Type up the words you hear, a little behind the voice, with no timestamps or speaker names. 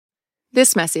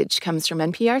This message comes from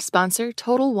NPR sponsor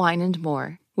Total Wine &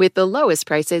 More. With the lowest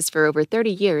prices for over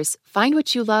 30 years, find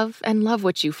what you love and love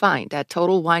what you find at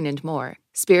Total Wine & More.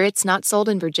 Spirits not sold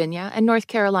in Virginia and North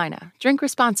Carolina. Drink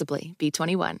responsibly.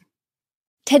 B21.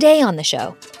 Today on the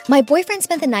show, my boyfriend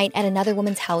spent the night at another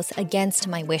woman's house against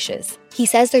my wishes. He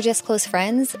says they're just close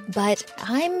friends, but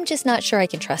I'm just not sure I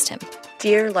can trust him.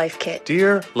 Dear Life Kit.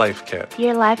 Dear Life Kit.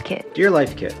 Dear Life Kit. Dear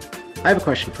Life Kit, I have a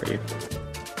question for you.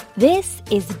 This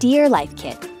is Dear Life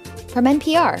Kit from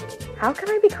NPR. How can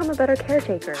I become a better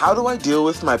caretaker? How do I deal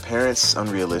with my parents'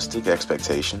 unrealistic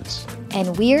expectations?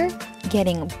 And we're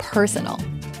getting personal.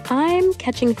 I'm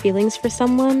catching feelings for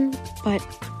someone, but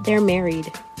they're married.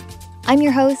 I'm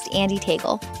your host, Andy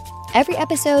Tagle. Every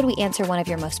episode, we answer one of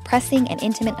your most pressing and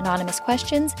intimate anonymous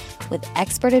questions with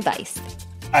expert advice.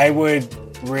 I would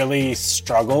really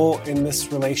struggle in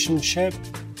this relationship.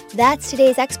 That's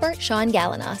today's expert, Sean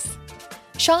Galanos.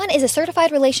 Sean is a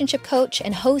certified relationship coach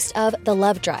and host of The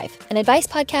Love Drive, an advice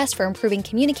podcast for improving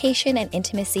communication and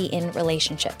intimacy in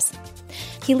relationships.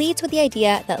 He leads with the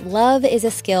idea that love is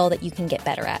a skill that you can get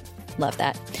better at. Love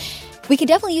that. We could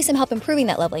definitely use some help improving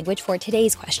that love language for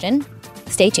today's question.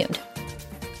 Stay tuned.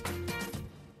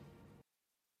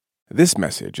 This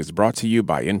message is brought to you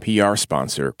by NPR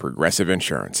sponsor Progressive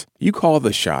Insurance. You call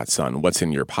the shots on what's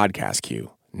in your podcast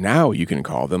queue. Now you can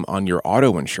call them on your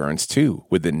auto insurance, too,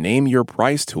 with the Name Your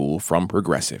Price tool from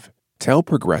Progressive. Tell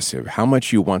Progressive how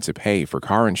much you want to pay for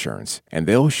car insurance, and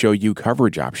they'll show you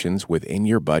coverage options within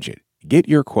your budget. Get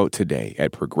your quote today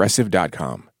at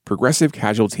Progressive.com. Progressive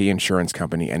Casualty Insurance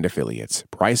Company and Affiliates.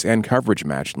 Price and coverage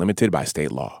match limited by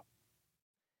state law.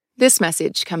 This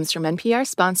message comes from NPR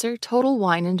sponsor Total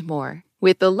Wine & More.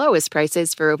 With the lowest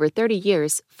prices for over 30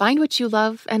 years, find what you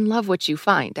love and love what you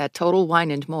find at Total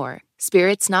Wine & More.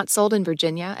 Spirits not sold in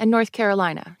Virginia and North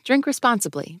Carolina. Drink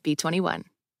responsibly. B21.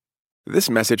 This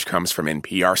message comes from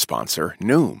NPR sponsor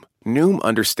Noom. Noom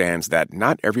understands that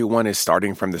not everyone is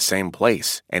starting from the same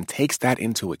place and takes that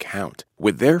into account.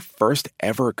 With their first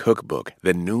ever cookbook,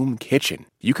 The Noom Kitchen,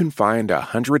 you can find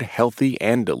 100 healthy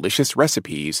and delicious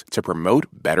recipes to promote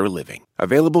better living.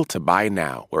 Available to buy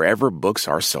now wherever books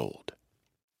are sold.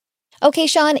 Okay,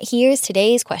 Sean, here's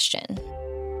today's question.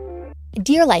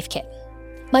 Dear Life Kit,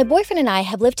 my boyfriend and I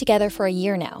have lived together for a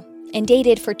year now and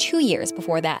dated for 2 years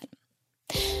before that.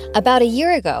 About a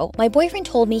year ago, my boyfriend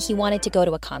told me he wanted to go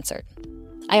to a concert.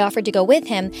 I offered to go with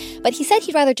him, but he said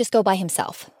he'd rather just go by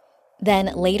himself. Then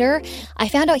later, I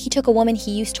found out he took a woman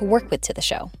he used to work with to the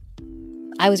show.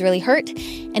 I was really hurt,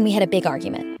 and we had a big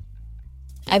argument.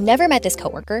 I've never met this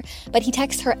coworker, but he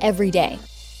texts her every day.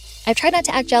 I've tried not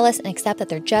to act jealous and accept that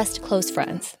they're just close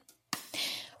friends.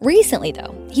 Recently,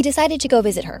 though, he decided to go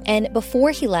visit her, and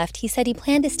before he left, he said he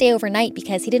planned to stay overnight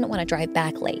because he didn't want to drive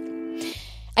back late.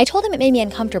 I told him it made me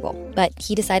uncomfortable, but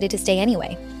he decided to stay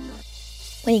anyway.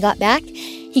 When he got back,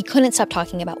 he couldn't stop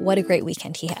talking about what a great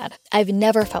weekend he had. I've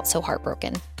never felt so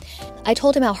heartbroken. I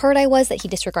told him how hurt I was that he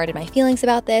disregarded my feelings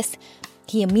about this.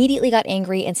 He immediately got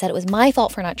angry and said it was my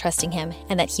fault for not trusting him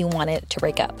and that he wanted to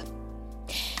break up.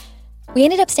 We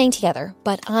ended up staying together,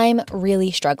 but I'm really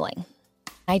struggling.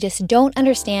 I just don't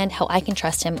understand how I can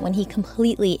trust him when he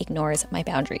completely ignores my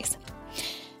boundaries.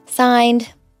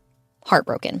 Signed,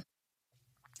 Heartbroken.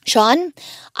 Sean,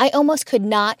 I almost could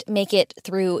not make it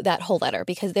through that whole letter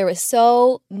because there was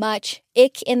so much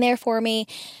ick in there for me.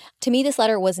 To me, this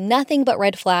letter was nothing but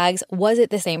red flags. Was it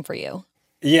the same for you?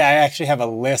 Yeah, I actually have a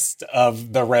list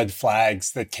of the red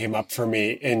flags that came up for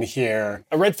me in here.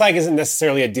 A red flag isn't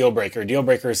necessarily a deal breaker. A deal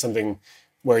breaker is something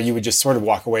where you would just sort of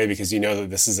walk away because you know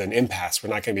that this is an impasse. We're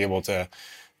not going to be able to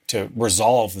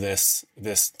resolve this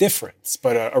difference.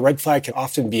 But a red flag can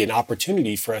often be an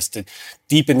opportunity for us to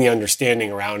deepen the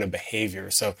understanding around a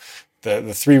behavior. So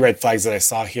the 3 red flags that I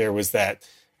saw here was that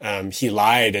he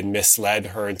lied and misled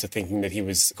her into thinking that he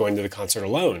was going to the concert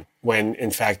alone, when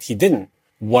in fact he didn't.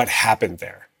 What happened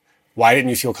there? Why didn't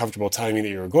you feel comfortable telling me that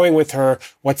you were going with her?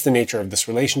 What's the nature of this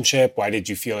relationship? Why did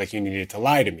you feel like you needed to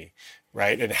lie to me?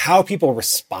 Right? And how people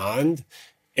respond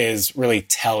is really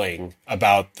telling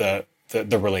about the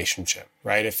relationship,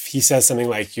 right? If he says something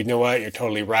like, you know what, you're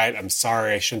totally right. I'm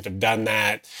sorry. I shouldn't have done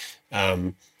that.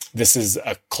 This is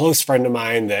a close friend of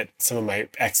mine that some of my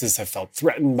exes have felt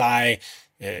threatened by.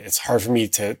 It's hard for me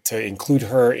to include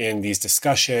her in these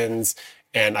discussions,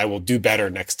 and I will do better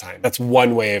next time. That's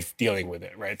one way of dealing with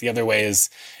it, right? The other way is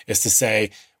to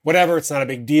say, whatever, it's not a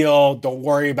big deal. Don't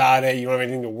worry about it. You don't have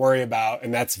anything to worry about.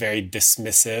 And that's very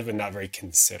dismissive and not very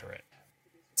considerate.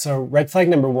 So red flag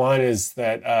number 1 is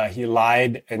that he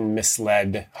lied and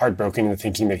misled, heartbroken into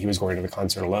thinking that he was going to the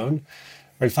concert alone.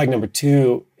 Red flag number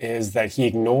 2 is that he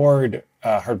ignored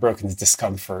Heartbroken's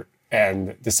discomfort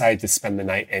and decide to spend the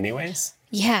night anyways.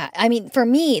 Yeah. I mean, for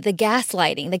me, the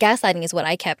gaslighting is what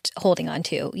I kept holding on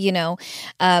to, and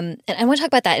I want to talk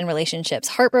about that in relationships.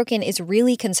 Heartbroken is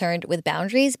really concerned with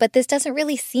boundaries, but this doesn't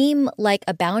really seem like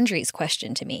a boundaries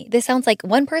question to me. This sounds like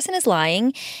one person is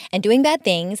lying and doing bad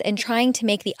things and trying to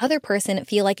make the other person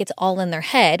feel like it's all in their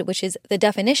head, which is the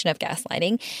definition of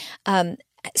gaslighting.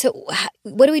 So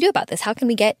what do we do about this? How can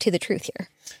we get to the truth here?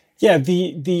 Yeah,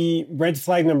 the red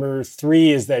flag number 3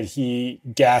 is that he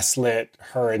gaslit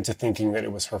her into thinking that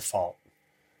it was her fault,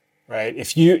 right?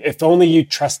 If only you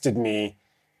trusted me,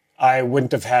 I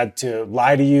wouldn't have had to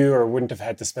lie to you or wouldn't have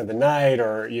had to spend the night,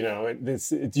 or,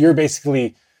 you're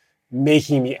basically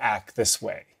making me act this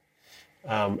way.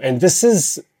 And this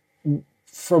is,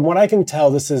 from what I can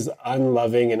tell, this is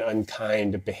unloving and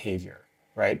unkind behavior,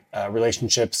 right?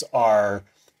 Relationships are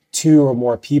 2 or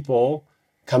more people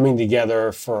coming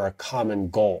together for a common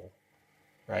goal,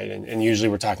 right? And usually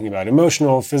we're talking about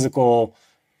emotional, physical,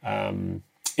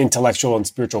 intellectual, and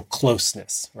spiritual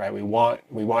closeness, right? We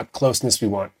want closeness. We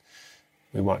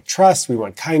want trust. We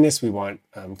want kindness. We want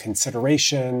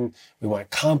consideration. We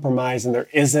want compromise. And there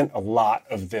isn't a lot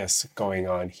of this going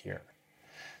on here.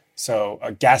 So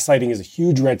gaslighting is a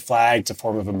huge red flag. It's a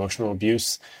form of emotional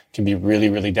abuse. It can be really,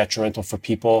 really detrimental for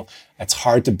people. It's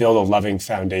hard to build a loving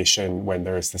foundation when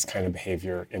there's this kind of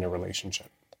behavior in a relationship.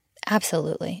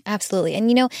 Absolutely. Absolutely.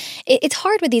 And, it's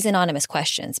hard with these anonymous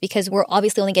questions because we're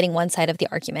obviously only getting one side of the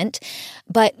argument.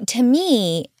 But to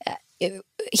me,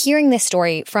 hearing this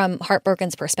story from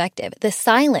Heartbroken's perspective, the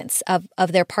silence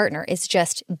of their partner is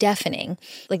just deafening.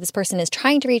 Like, this person is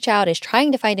trying to reach out, is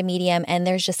trying to find a medium, and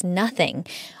there's just nothing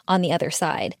on the other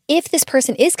side. If this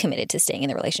person is committed to staying in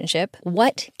the relationship,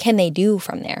 what can they do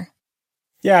from there?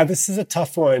 Yeah, this is a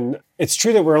tough one. It's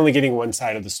true that we're only getting one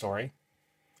side of the story.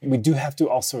 We do have to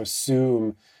also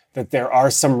assume that there are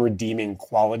some redeeming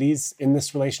qualities in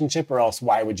this relationship, or else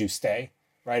why would you stay,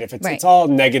 right? If it's all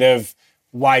negative,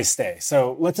 why stay?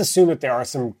 So let's assume that there are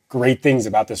some great things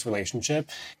about this relationship.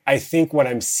 I think what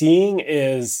I'm seeing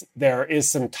is there is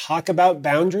some talk about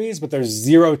boundaries, but there's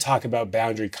zero talk about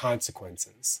boundary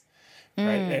consequences,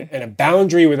 right? And a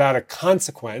boundary without a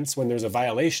consequence when there's a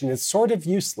violation is sort of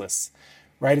useless,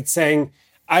 right? It's saying,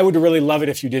 I would really love it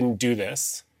if you didn't do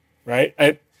this, right?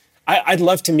 I'd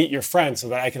love to meet your friend so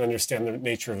that I can understand the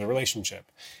nature of the relationship.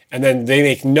 And then they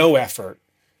make no effort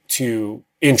to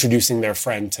introducing their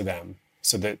friend to them,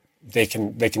 so that they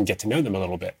can get to know them a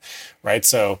little bit, right?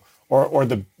 So, or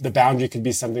the boundary could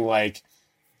be something like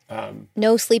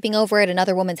no sleeping over at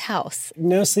another woman's house.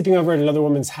 No sleeping over at another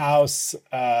woman's house,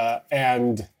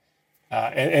 and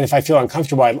if I feel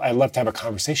uncomfortable, I'd love to have a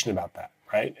conversation about that,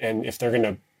 right? And if they're going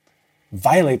to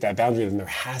violate that boundary, then there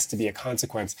has to be a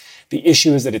consequence. The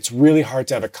issue is that it's really hard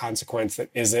to have a consequence that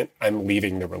isn't, I'm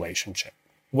leaving the relationship.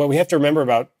 What we have to remember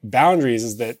about boundaries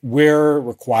is that we're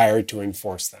required to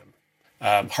enforce them.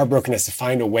 Heartbroken has to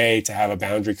find a way to have a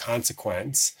boundary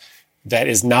consequence that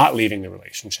is not leaving the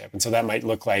relationship. And so that might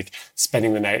look like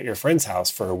spending the night at your friend's house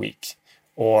for a week,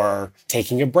 or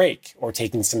taking a break, or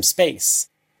taking some space.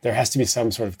 There has to be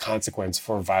some sort of consequence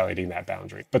for violating that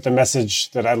boundary. But the message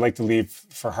that I'd like to leave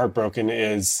for Heartbroken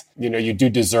is, you do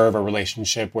deserve a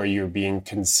relationship where you're being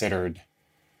considered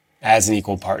as an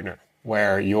equal partner,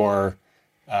 where your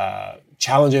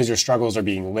challenges, your struggles are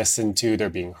being listened to, they're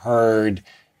being heard.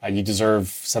 You deserve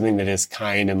something that is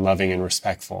kind and loving and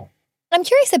respectful. I'm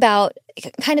curious about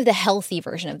kind of the healthy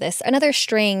version of this. Another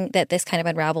string that this kind of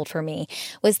unraveled for me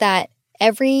was that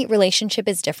every relationship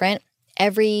is different.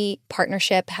 Every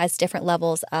partnership has different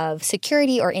levels of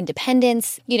security or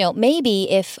independence.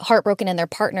 Maybe if Heartbroken and their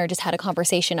partner just had a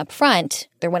conversation up front,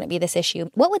 there wouldn't be this issue.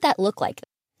 What would that look like?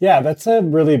 Yeah, that's a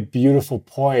really beautiful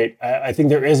point. I think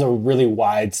there is a really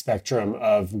wide spectrum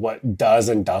of what does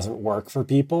and doesn't work for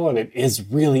people, and it is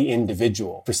really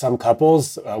individual. For some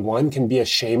couples, one can be a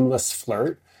shameless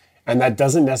flirt, and that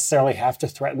doesn't necessarily have to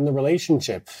threaten the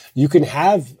relationship. You can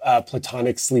have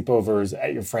platonic sleepovers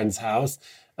at your friend's house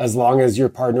as long as your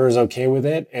partner is okay with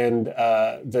it, and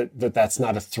that's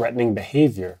not a threatening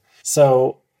behavior.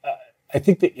 So I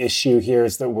think the issue here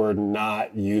is that we're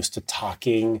not used to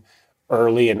talking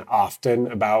early and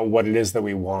often about what it is that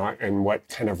we want and what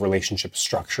kind of relationship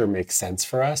structure makes sense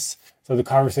for us. So the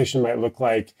conversation might look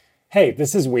like, hey,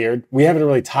 this is weird. We haven't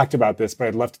really talked about this, but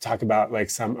I'd love to talk about like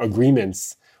some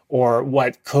agreements or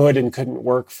what could and couldn't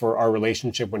work for our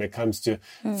relationship when it comes to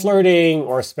flirting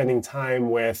or spending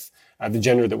time with the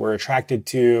gender that we're attracted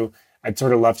to. I'd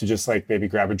sort of love to just like maybe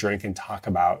grab a drink and talk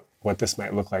about what this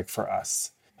might look like for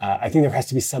us. I think there has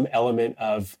to be some element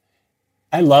of,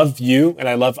 I love you and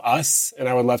I love us, and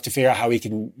I would love to figure out how we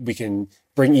can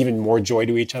bring even more joy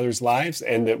to each other's lives,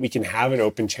 and that we can have an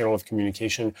open channel of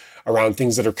communication around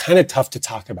things that are kind of tough to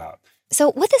talk about.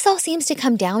 So what this all seems to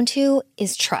come down to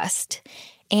is trust.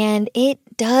 And it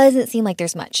doesn't seem like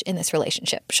there's much in this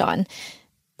relationship, Sean.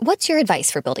 What's your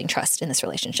advice for building trust in this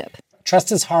relationship?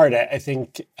 Trust is hard. I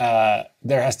think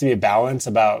there has to be a balance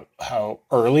about how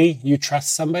early you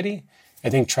trust somebody. I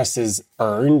think trust is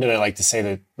earned, and I like to say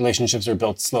that relationships are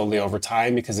built slowly over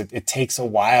time because it takes a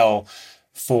while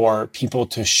for people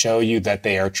to show you that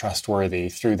they are trustworthy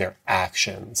through their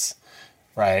actions,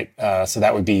 right? So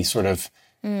that would be sort of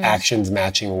actions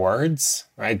matching words,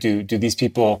 right? Do these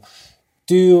people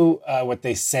do what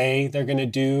they say they're going to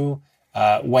do?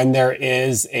 When there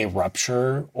is a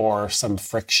rupture or some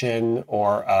friction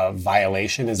or a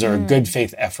violation, is there a good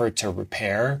faith effort to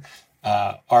repair?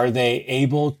 Are they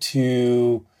able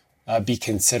to be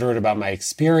considerate about my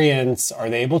experience? Are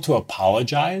they able to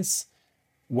apologize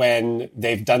when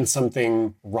they've done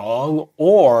something wrong?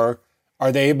 Or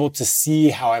are they able to see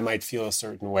how I might feel a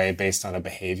certain way based on a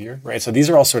behavior, right? So these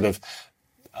are all sort of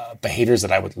behaviors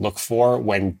that I would look for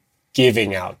when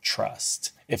giving out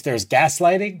trust. If there's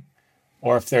gaslighting,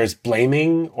 or if there's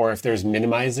blaming, or if there's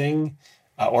minimizing,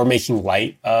 or making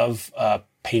light of a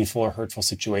painful or hurtful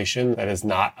situation, that is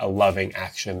not a loving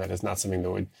action. That is not something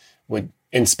that would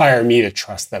inspire me to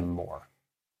trust them more.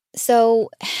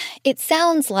 So it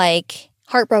sounds like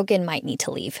Heartbroken might need to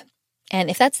leave. And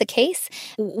if that's the case,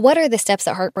 what are the steps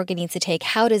that Heartbroken needs to take?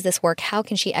 How does this work? How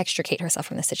can she extricate herself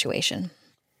from this situation?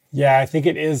 Yeah, I think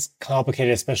it is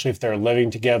complicated, especially if they're living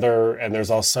together. And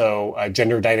there's also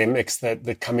gender dynamics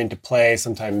that come into play.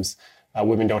 Sometimes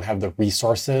women don't have the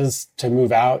resources to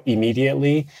move out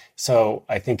immediately. So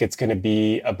I think it's going to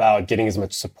be about getting as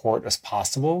much support as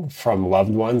possible from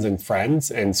loved ones and friends,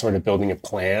 and sort of building a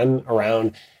plan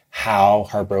around how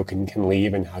Heartbroken can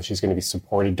leave and how she's going to be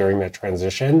supported during that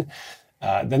transition.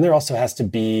 Then there also has to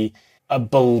be a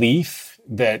belief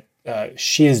that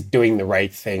she is doing the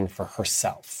right thing for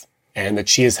herself, and that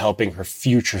she is helping her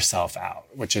future self out,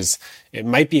 which is, it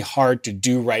might be hard to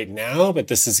do right now, but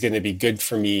this is going to be good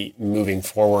for me moving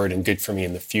forward and good for me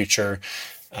in the future.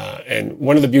 And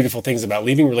one of the beautiful things about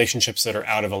leaving relationships that are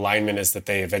out of alignment is that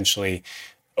they eventually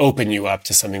open you up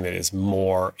to something that is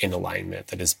more in alignment,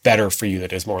 that is better for you,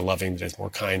 that is more loving, that is more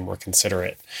kind, more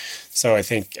considerate. So I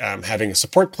think having a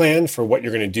support plan for what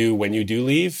you're going to do when you do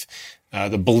leave,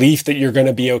 the belief that you're going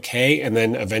to be okay, and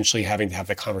then eventually having to have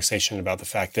the conversation about the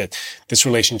fact that this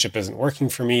relationship isn't working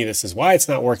for me. This is why it's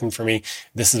not working for me.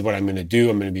 This is what I'm going to do.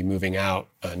 I'm going to be moving out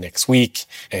next week,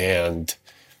 and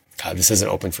this isn't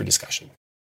open for discussion.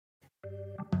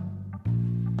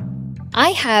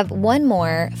 I have one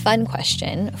more fun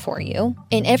question for you.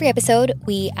 In every episode,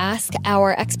 we ask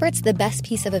our experts the best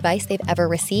piece of advice they've ever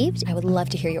received. I would love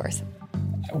to hear yours.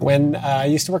 When I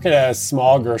used to work at a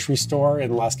small grocery store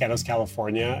in Los Gatos,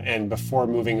 California, and before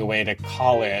moving away to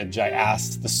college, I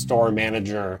asked the store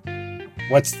manager,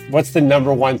 what's the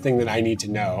number one thing that I need to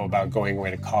know about going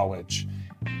away to college?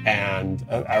 And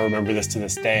I remember this to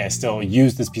this day. I still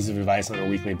use this piece of advice on a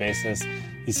weekly basis.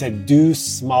 He said, do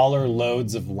smaller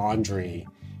loads of laundry.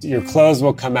 Your clothes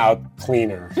will come out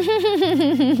cleaner.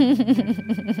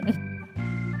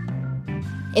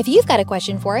 If you've got a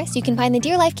question for us, you can find the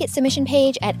Dear Life Kit submission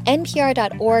page at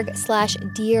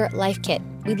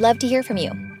npr.org/dearlifekit. We'd love to hear from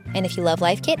you. And if you love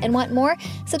Life Kit and want more,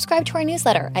 subscribe to our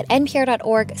newsletter at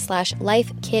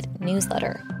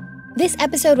npr.org/lifekitnewsletter. This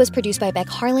episode was produced by Beck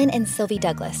Harlan and Sylvie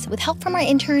Douglas, with help from our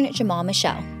intern, Jamal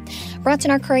Michelle.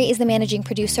 Bronson Arcuri is the managing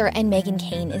producer, and Megan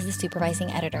Kane is the supervising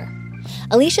editor.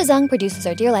 Alicia Zung produces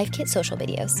our Dear Life Kit social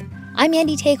videos. I'm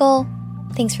Mandy Tagle.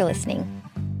 Thanks for listening.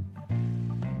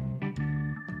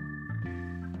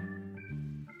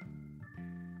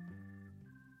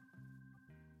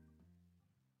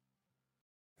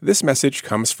 This message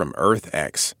comes from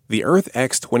EarthX. The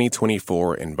EarthX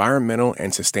 2024 Environmental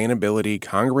and Sustainability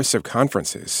Congress of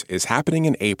Conferences is happening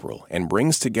in April and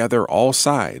brings together all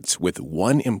sides with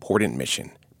one important mission: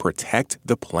 protect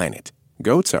the planet.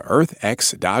 Go to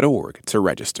earthx.org to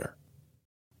register.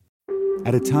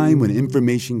 At a time when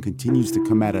information continues to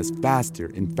come at us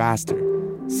faster and faster,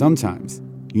 sometimes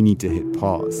you need to hit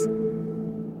pause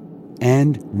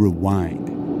and rewind.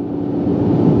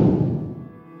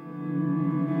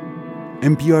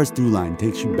 NPR's Throughline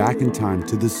takes you back in time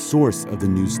to the source of the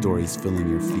news stories filling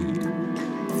your feed.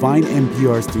 Find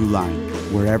NPR's Throughline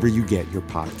wherever you get your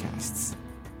podcasts.